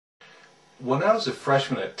When I was a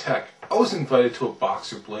freshman at Tech, I was invited to a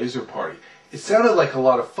boxer blazer party. It sounded like a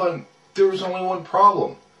lot of fun. There was only one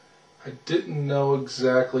problem. I didn't know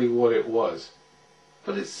exactly what it was,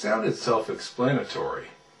 but it sounded self-explanatory.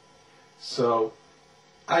 So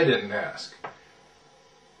I didn't ask.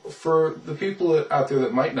 For the people out there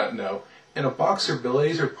that might not know, in a boxer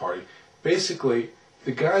blazer party, basically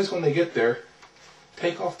the guys, when they get there,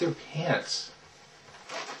 take off their pants.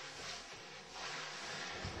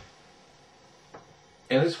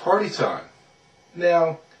 And it's party time.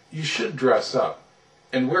 Now, you should dress up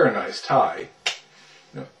and wear a nice tie.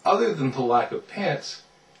 Now, other than the lack of pants,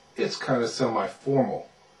 it's kind of semi-formal.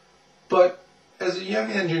 But as a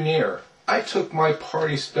young engineer, I took my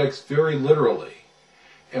party specs very literally.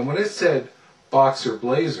 And when it said boxer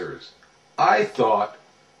blazers, I thought,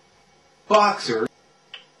 boxers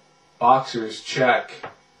check,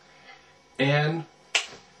 and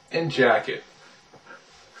jacket.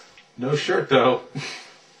 No shirt though.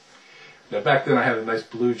 Now back then I had a nice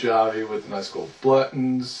blue jovie with nice gold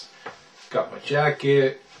buttons, got my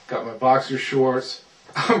jacket, got my boxer shorts.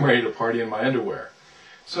 I'm ready to party in my underwear.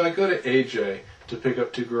 So I go to AJ to pick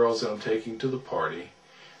up two girls that I'm taking to the party.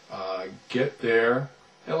 Get there,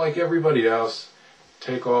 and like everybody else,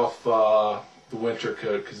 take off the winter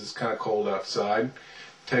coat because it's kind of cold outside.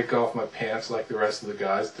 Take off my pants like the rest of the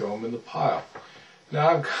guys, throw them in the pile. Now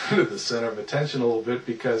I'm kind of the center of attention a little bit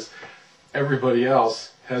because everybody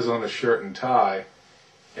else has on a shirt and tie,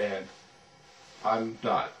 and I'm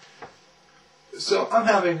not. So I'm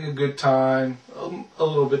having a good time, a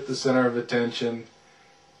little bit the center of attention,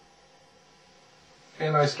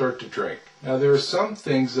 and I start to drink. Now there are some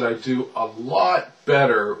things that I do a lot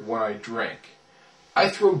better when I drink. I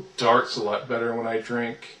throw darts a lot better when I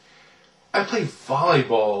drink. I play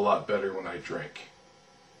volleyball a lot better when I drink.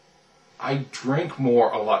 I drink more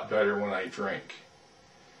a lot better when I drink.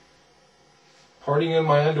 Partying in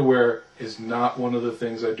my underwear is not one of the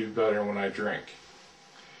things I do better when I drink.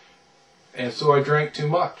 And so I drank too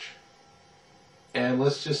much. And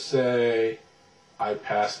let's just say I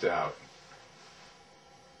passed out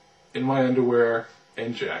in my underwear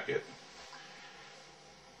and jacket.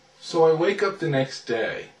 So I wake up the next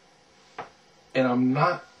day and I'm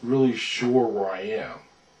not really sure where I am.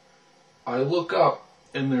 I look up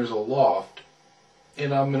and there's a loft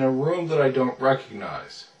and I'm in a room that I don't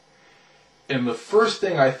recognize. And the first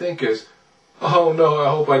thing I think is, oh no, I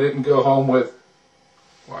hope I didn't go home with,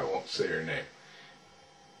 well, I won't say her name.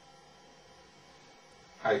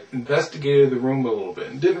 I investigated the room a little bit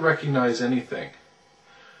and didn't recognize anything.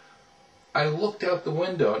 I looked out the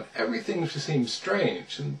window and everything just seemed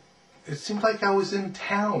strange, and it seemed like I was in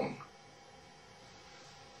town.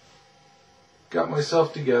 Got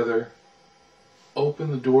myself together,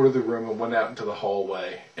 opened the door to the room and went out into the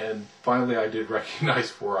hallway, and finally I did recognize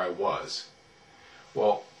where I was.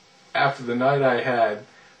 Well, after the night I had,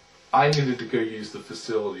 I needed to go use the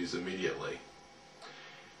facilities immediately.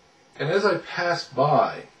 And as I passed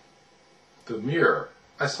by the mirror,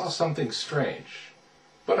 I saw something strange,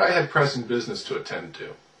 but I had pressing business to attend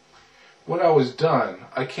to. When I was done,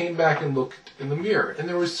 I came back and looked in the mirror, and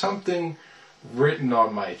there was something written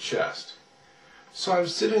on my chest. So I'm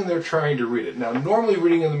sitting there trying to read it. Now, normally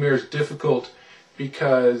reading in the mirror is difficult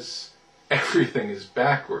because everything is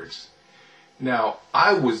backwards. Now,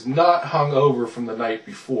 I was not hungover from the night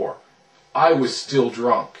before. I was still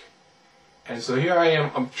drunk. And so here I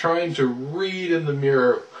am, I'm trying to read in the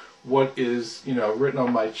mirror what is, written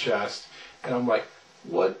on my chest. And I'm like,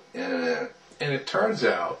 what? And it turns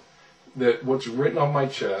out that what's written on my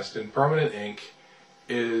chest in permanent ink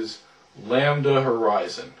is Lambda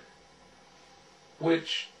Horizon,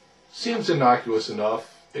 which seems innocuous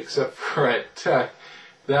enough, except for at Tech,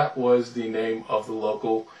 that was the name of the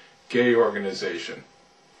local gay organization.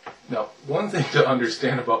 Now, one thing to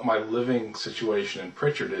understand about my living situation in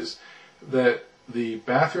Pritchard is that the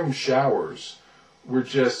bathroom showers were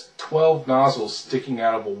just 12 nozzles sticking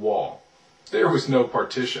out of a wall. There was no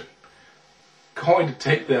partition. Going to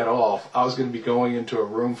take that off, I was going to be going into a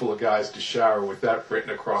room full of guys to shower with that written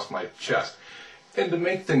across my chest. And to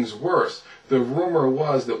make things worse, the rumor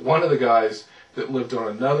was that one of the guys that lived on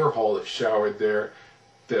another hall that showered there,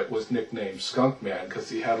 that was nicknamed Skunk Man because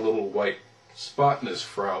he had a little white spot in his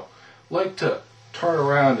fro, liked to turn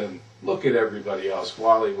around and look at everybody else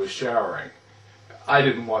while he was showering. I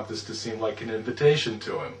didn't want this to seem like an invitation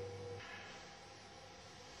to him.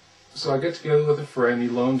 So I get together with a friend, he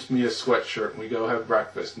loans me a sweatshirt, and we go have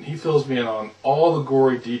breakfast, and he fills me in on all the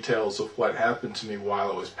gory details of what happened to me while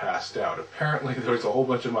I was passed out. Apparently there was a whole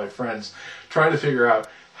bunch of my friends trying to figure out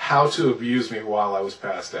how to abuse me while I was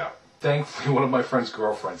passed out. Thankfully, one of my friend's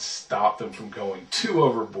girlfriends stopped them from going too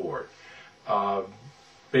overboard.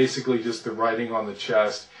 basically just the writing on the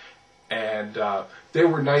chest, and they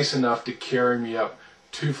were nice enough to carry me up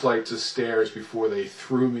 2 flights of stairs before they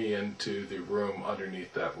threw me into the room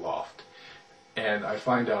underneath that loft. And I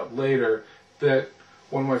find out later that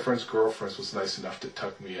one of my friend's girlfriends was nice enough to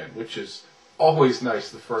tuck me in, which is always nice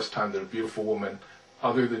the first time that a beautiful woman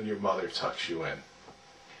other than your mother tucks you in.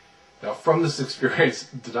 Now, from this experience,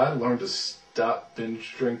 did I learn to stop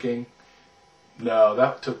binge drinking? No,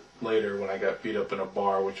 that took later when I got beat up in a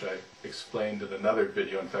bar, which I explained in another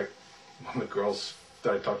video. In fact, one of the girls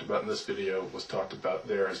that I talked about in this video was talked about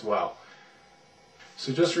there as well.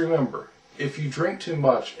 So just remember, if you drink too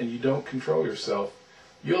much and you don't control yourself,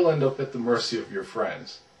 you'll end up at the mercy of your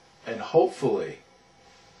friends. And hopefully,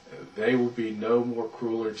 they will be no more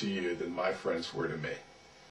crueler to you than my friends were to me.